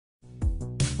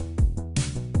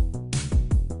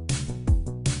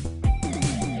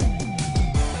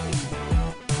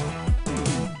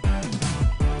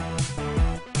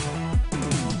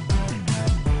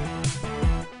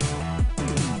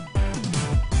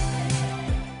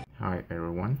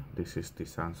everyone, this is the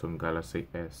Samsung Galaxy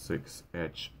S6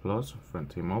 Edge Plus from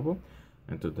T-Mobile,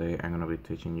 and today I'm going to be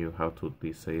teaching you how to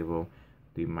disable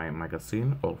the My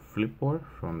Magazine or Flipboard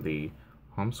from the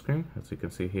home screen. As you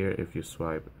can see here, if you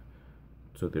swipe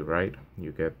to the right,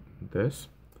 you get this.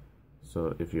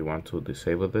 So if you want to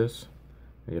disable this,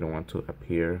 you don't want to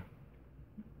appear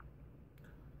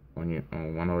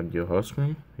on one of your home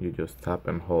screen, you just tap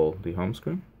and hold the home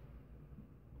screen,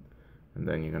 and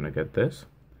then you're gonna get this.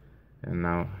 And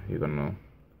now you're gonna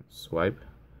swipe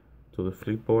to the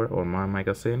Flipboard or My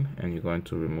Magazine, and you're going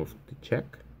to remove the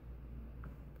check.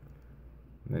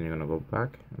 Then you're gonna go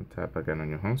back and tap again on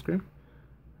your home screen,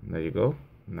 and there you go.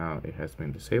 Now it has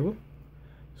been disabled.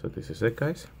 So this is it,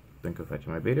 guys. Thank you for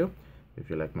watching my video. If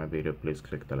you like my video, please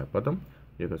click the like button.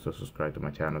 You can also subscribe to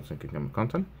my channel so you can get more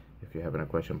content. If you have any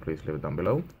question, please leave it down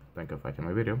below. Thank you for watching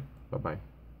my video. Bye bye.